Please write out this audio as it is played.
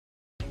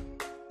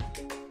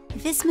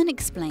Viessmann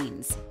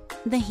explains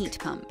the heat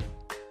pump.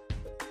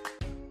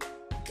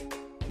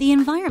 The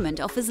environment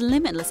offers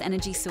limitless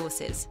energy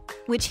sources,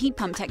 which heat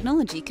pump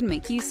technology can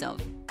make use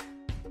of.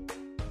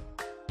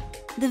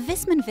 The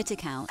Viessmann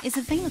Vertical is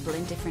available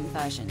in different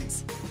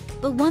versions,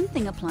 but one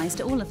thing applies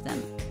to all of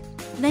them.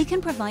 They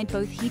can provide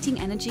both heating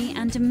energy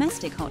and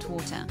domestic hot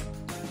water.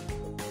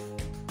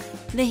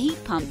 The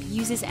heat pump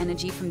uses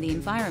energy from the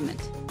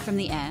environment, from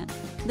the air,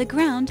 the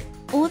ground,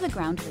 or the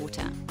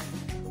groundwater.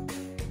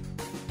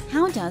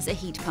 How does a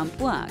heat pump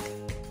work?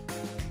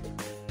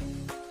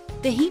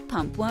 The heat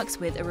pump works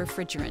with a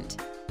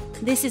refrigerant.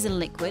 This is a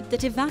liquid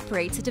that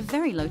evaporates at a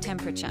very low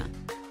temperature.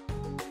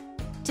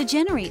 To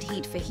generate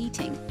heat for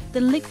heating, the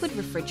liquid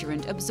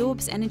refrigerant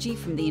absorbs energy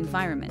from the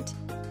environment.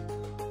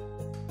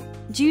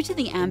 Due to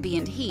the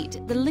ambient heat,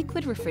 the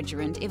liquid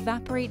refrigerant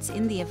evaporates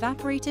in the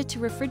evaporator to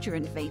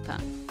refrigerant vapor.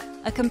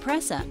 A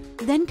compressor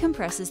then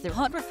compresses the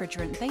hot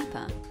refrigerant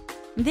vapor.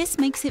 This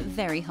makes it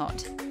very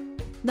hot.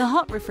 The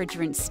hot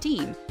refrigerant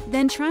steam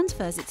then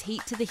transfers its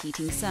heat to the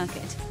heating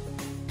circuit.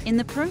 In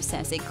the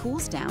process, it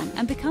cools down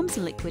and becomes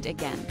liquid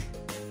again.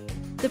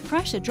 The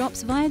pressure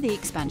drops via the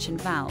expansion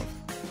valve.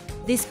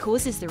 This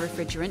causes the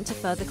refrigerant to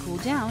further cool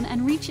down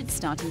and reach its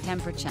starting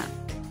temperature.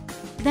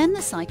 Then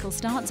the cycle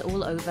starts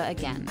all over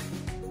again.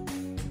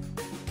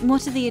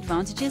 What are the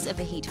advantages of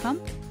a heat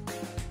pump?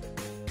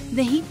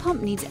 The heat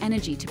pump needs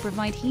energy to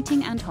provide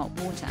heating and hot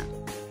water.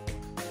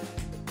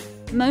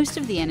 Most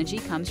of the energy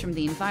comes from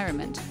the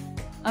environment.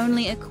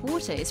 Only a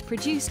quarter is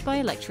produced by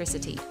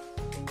electricity.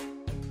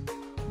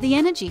 The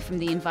energy from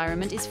the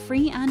environment is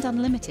free and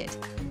unlimited.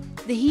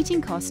 The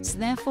heating costs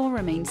therefore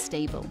remain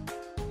stable.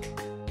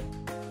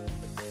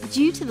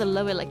 Due to the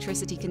low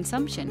electricity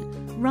consumption,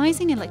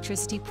 rising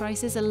electricity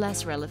prices are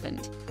less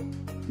relevant.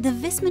 The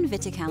Viessmann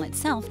Vertical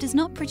itself does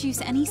not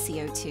produce any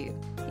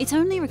CO2. It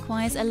only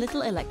requires a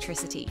little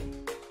electricity.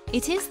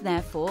 It is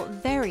therefore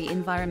very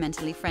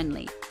environmentally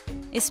friendly,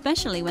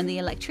 especially when the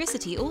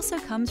electricity also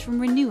comes from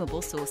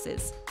renewable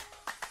sources.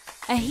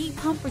 A heat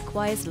pump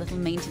requires little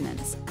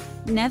maintenance.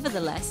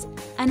 Nevertheless,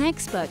 an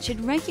expert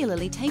should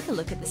regularly take a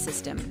look at the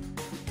system.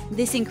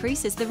 This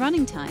increases the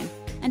running time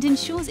and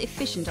ensures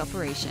efficient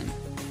operation.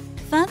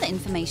 Further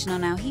information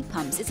on our heat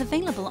pumps is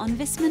available on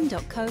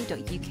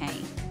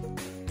viessmann.co.uk.